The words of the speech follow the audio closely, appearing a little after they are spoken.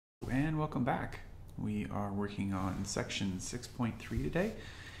and welcome back. We are working on section 6.3 today,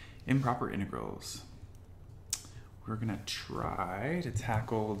 improper integrals. We're going to try to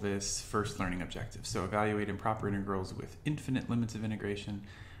tackle this first learning objective. So evaluate improper integrals with infinite limits of integration,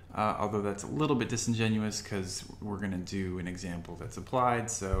 although that's a little bit disingenuous because we're going to do an example that's applied.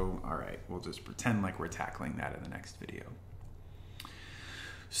 So all right, we'll just pretend like we're tackling that in the next video.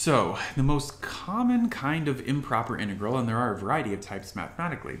 So the most common kind of improper integral, and there are a variety of types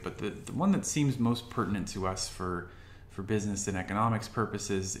mathematically, but the one that seems most pertinent to us for business and economics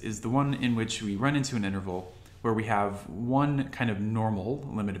purposes is the one in which we run into an interval where we have one kind of normal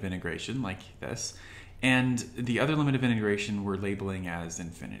limit of integration like this, and the other limit of integration we're labeling as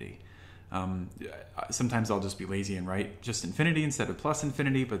infinity. Sometimes I'll just be lazy and write just infinity instead of plus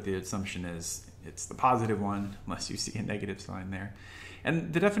infinity, but the assumption is it's the positive one unless you see a negative sign there.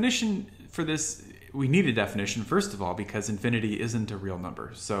 And the definition for this, we need a definition first of all because infinity isn't a real number.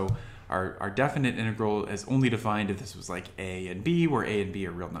 So our definite integral is only defined if this was like a and b, where a and b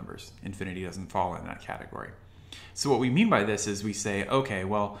are real numbers. Infinity doesn't fall in that category. So what we mean by this is we say, okay,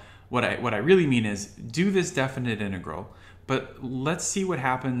 well, what I really mean is do this definite integral, but let's see what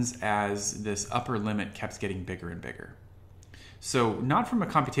happens as this upper limit keeps getting bigger and bigger. So not from a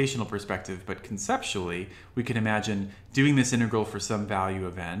computational perspective, but conceptually, we can imagine doing this integral for some value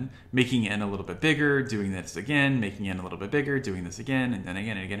of n, making n a little bit bigger, doing this again, making n a little bit bigger, doing this again, and then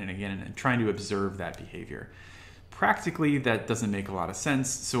again and again and again, and trying to observe that behavior. Practically, that doesn't make a lot of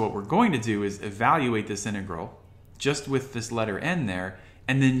sense. So what we're going to do is evaluate this integral just with this letter n there,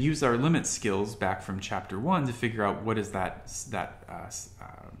 and then use our limit skills back from chapter 1 to figure out what is that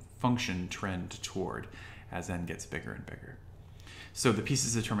function trend toward as n gets bigger and bigger. So the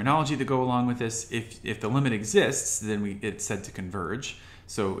pieces of terminology that go along with this, if the limit exists, then it's said to converge.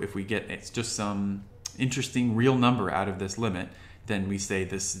 So if we get it's just some interesting real number out of this limit, then we say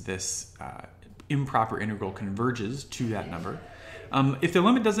this improper integral converges to that number. If the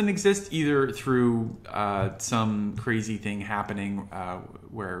limit doesn't exist, either through some crazy thing happening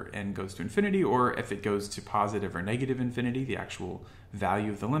where n goes to infinity, or if it goes to positive or negative infinity, the actual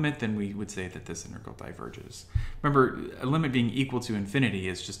value of the limit, then we would say that this integral diverges. Remember, a limit being equal to infinity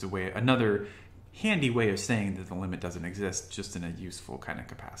is just another handy way of saying that the limit doesn't exist, just in a useful kind of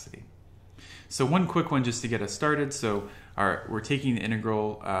capacity. So one quick one just to get us started. So we're taking the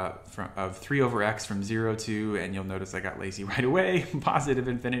integral of 3 over x from 0 to, and you'll notice I got lazy right away, positive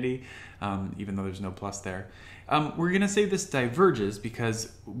infinity, even though there's no plus there. We're going to say this diverges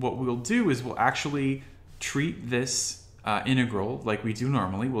because what we'll do is we'll actually treat this integral like we do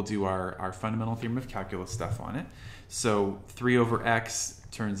normally. We'll do our fundamental theorem of calculus stuff on it. So 3 over x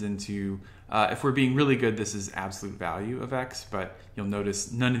turns into, if we're being really good, this is absolute value of x, but you'll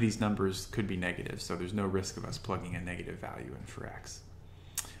notice none of these numbers could be negative, so there's no risk of us plugging a negative value in for x.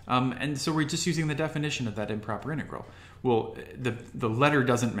 And so we're just using the definition of that improper integral. Well, the letter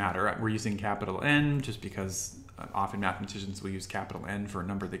doesn't matter. We're using capital N just because often mathematicians will use capital N for a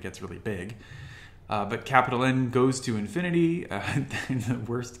number that gets really big. But capital N goes to infinity, the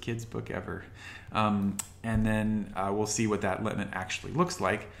worst kid's book ever. And then we'll see what that limit actually looks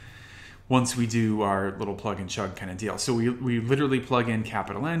like once we do our little plug and chug kind of deal. So we literally plug in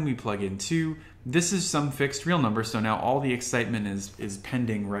capital N, we plug in 2. This is some fixed real number, so now all the excitement is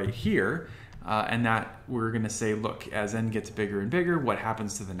pending right here. And that we're going to say, look, as n gets bigger and bigger, what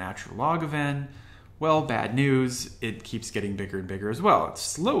happens to the natural log of n? Well, bad news, it keeps getting bigger and bigger as well. It's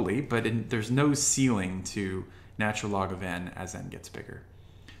slowly, but there's no ceiling to natural log of n as n gets bigger.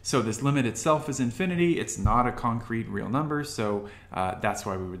 So this limit itself is infinity. It's not a concrete real number, so that's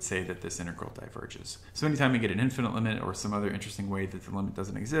why we would say that this integral diverges. So anytime we get an infinite limit or some other interesting way that the limit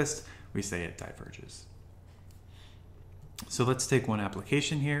doesn't exist, we say it diverges. So let's take one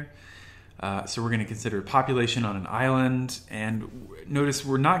application here. So we're going to consider population on an island, and notice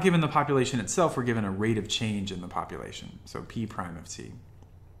we're not given the population itself, we're given a rate of change in the population, so p prime of t.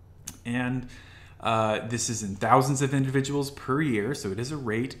 And this is in thousands of individuals per year, so it is a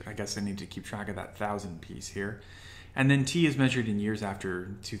rate. I guess I need to keep track of that 1,000 piece here. And then t is measured in years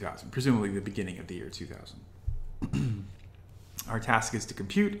after 2000, presumably the beginning of the year 2000. Our task is to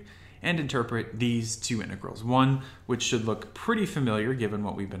compute and interpret these two integrals. One, which should look pretty familiar given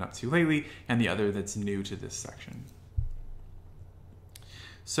what we've been up to lately, and the other that's new to this section.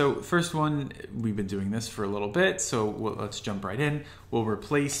 So first one, we've been doing this for a little bit, so let's jump right in. We'll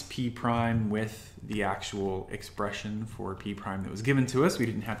replace p prime with the actual expression for p prime that was given to us. We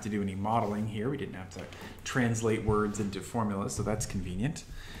didn't have to do any modeling here. We didn't have to translate words into formulas, so that's convenient.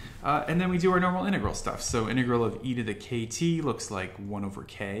 And then we do our normal integral stuff. So integral of e to the kt looks like 1 over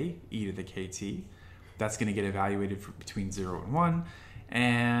k, e to the kt. That's going to get evaluated for between 0 and 1.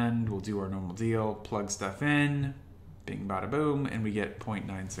 And we'll do our normal deal, plug stuff in, bing, bada, boom, and we get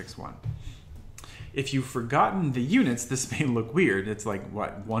 0.961. If you've forgotten the units, this may look weird. It's like,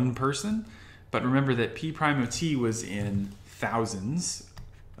 what, one person? But remember that P prime of t was in thousands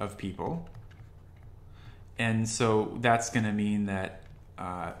of people. And so that's going to mean that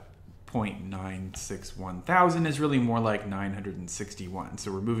 0.961 thousand is really more like 961.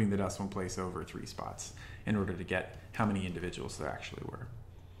 So we're moving the decimal place over 3 spots in order to get how many individuals there actually were.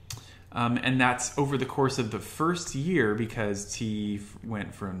 And that's over the course of the first year because t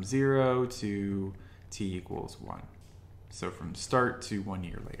went from 0 to t equals 1. So from start to 1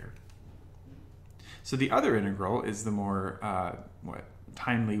 year later. So the other integral is the more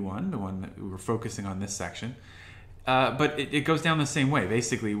timely one, the one that we were focusing on this section. But it goes down the same way.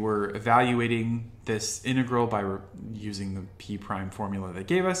 Basically, we're evaluating this integral by using the p prime formula they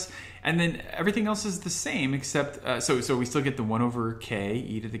gave us. And then everything else is the same except, so we still get the 1 over k,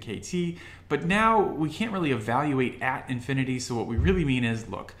 e to the kt. But now we can't really evaluate at infinity. So what we really mean is,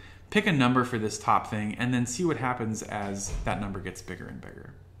 look, pick a number for this top thing and then see what happens as that number gets bigger and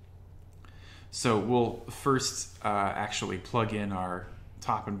bigger. So we'll first actually plug in our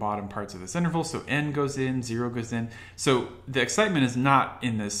top and bottom parts of this interval. So n goes in, 0 goes in. So the excitement is not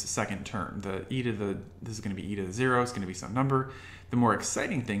in this second term. This is going to be e to the 0. It's going to be some number. The more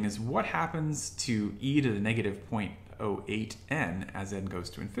exciting thing is what happens to e to the negative 0.08n as n goes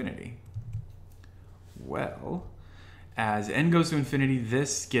to infinity. Well, as n goes to infinity,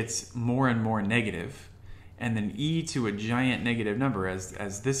 this gets more and more negative. And then e to a giant negative number,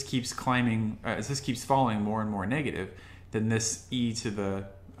 as this keeps climbing, as this keeps falling more and more negative, then this e to the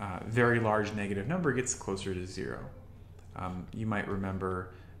very large negative number gets closer to 0. You might remember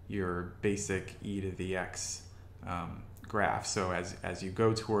your basic e to the x graph. So as you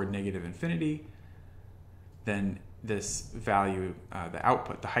go toward negative infinity, then this value, the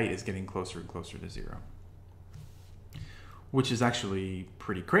output, the height is getting closer and closer to 0. Which is actually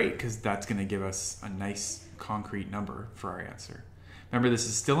pretty great because that's going to give us a nice concrete number for our answer. Remember, this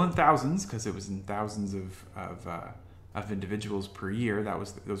is still in thousands because it was in thousands of individuals per year.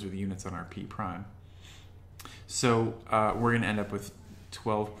 Those are the units on our p prime. So we're going to end up with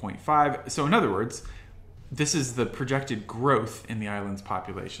 12.5. So in other words, this is the projected growth in the island's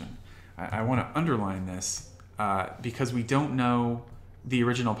population. I want to underline this because we don't know the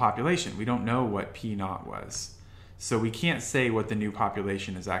original population. We don't know what p naught was. So we can't say what the new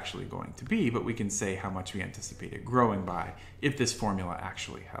population is actually going to be, but we can say how much we anticipate it growing by if this formula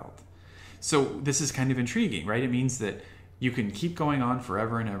actually held. So this is kind of intriguing, right? It means that you can keep going on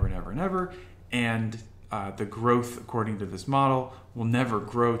forever and ever and ever and ever, and the growth, according to this model, will never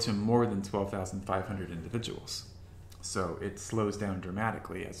grow to more than 12,500 individuals. So it slows down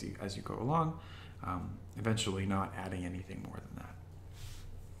dramatically as you go along, eventually not adding anything more than that.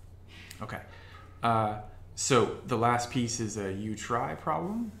 Okay. So the last piece is a you try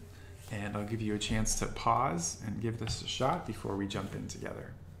problem, and I'll give you a chance to pause and give this a shot before we jump in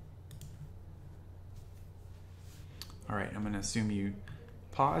together. All right, I'm going to assume you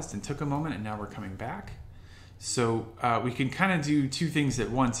paused and took a moment, and now we're coming back. So we can kind of do two things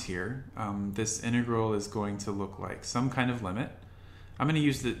at once here. This integral is going to look like some kind of limit. I'm going to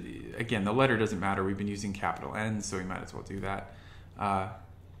use again, the letter doesn't matter. We've been using capital N, so we might as well do that.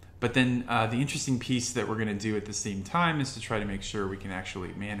 But then the interesting piece that we're going to do at the same time is to try to make sure we can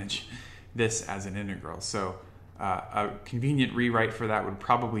actually manage this as an integral. So a convenient rewrite for that would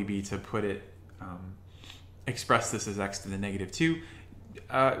probably be to put it, express this as x to the negative 2.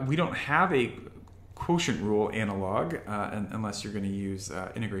 We don't have a quotient rule analog unless you're going to use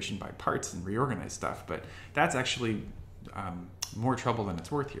integration by parts and reorganize stuff. But that's actually more trouble than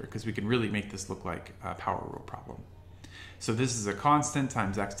it's worth here because we can really make this look like a power rule problem. So this is a constant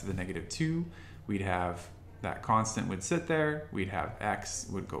times x to the negative 2. We'd have that constant would sit there. We'd have x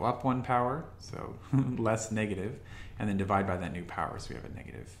would go up 1 power, so less negative, and then divide by that new power, so we have a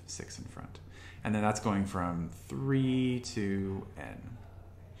negative 6 in front. And then that's going from 3 to n.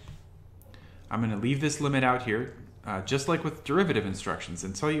 I'm going to leave this limit out here, just like with derivative instructions,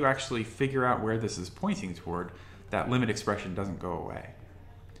 until you actually figure out where this is pointing toward. That limit expression doesn't go away.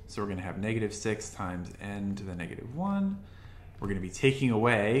 So we're going to have negative 6 times n to the negative 1. We're going to be taking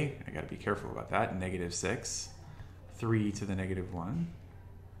away, I got to be careful about that, negative 6, 3 to the negative 1.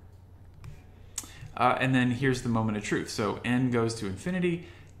 And then here's the moment of truth. So n goes to infinity.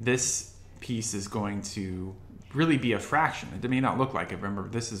 This piece is going to really be a fraction. It may not look like it. Remember,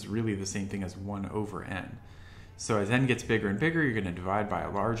 this is really the same thing as 1 over n. So as n gets bigger and bigger, you're going to divide by a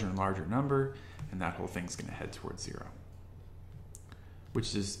larger and larger number, and that whole thing's going to head towards 0.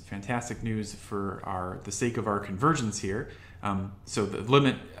 Which is fantastic news for the sake of our convergence here. So the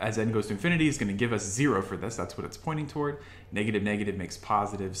limit as n goes to infinity is going to give us 0 for this. That's what it's pointing toward. Negative negative makes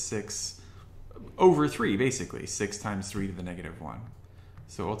positive 6 over 3, basically. 6 times 3 to the negative 1.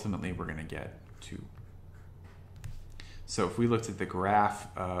 So ultimately, we're going to get 2. So if we looked at the graph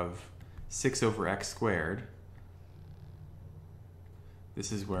of 6 over x squared,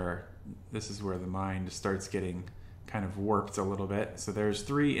 this is where the mind starts getting kind of warped a little bit. So there's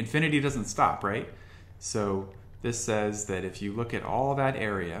 3. Infinity doesn't stop, right? So this says that if you look at all that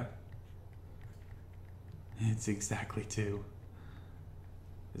area, it's exactly 2.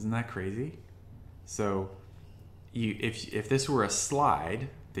 Isn't that crazy? So if this were a slide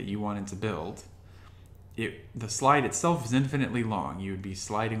that you wanted to build, the slide itself is infinitely long. You would be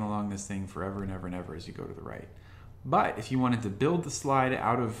sliding along this thing forever and ever and ever as you go to the right. But if you wanted to build the slide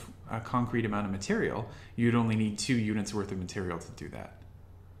out of a concrete amount of material, you'd only need 2 units worth of material to do that.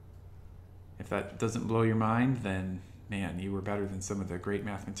 If that doesn't blow your mind, then man, you were better than some of the great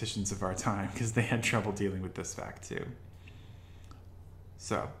mathematicians of our time, because they had trouble dealing with this fact too.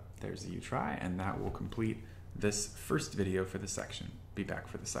 So there's the you try, and that will complete this first video for this section. Be back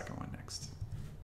for the second one next.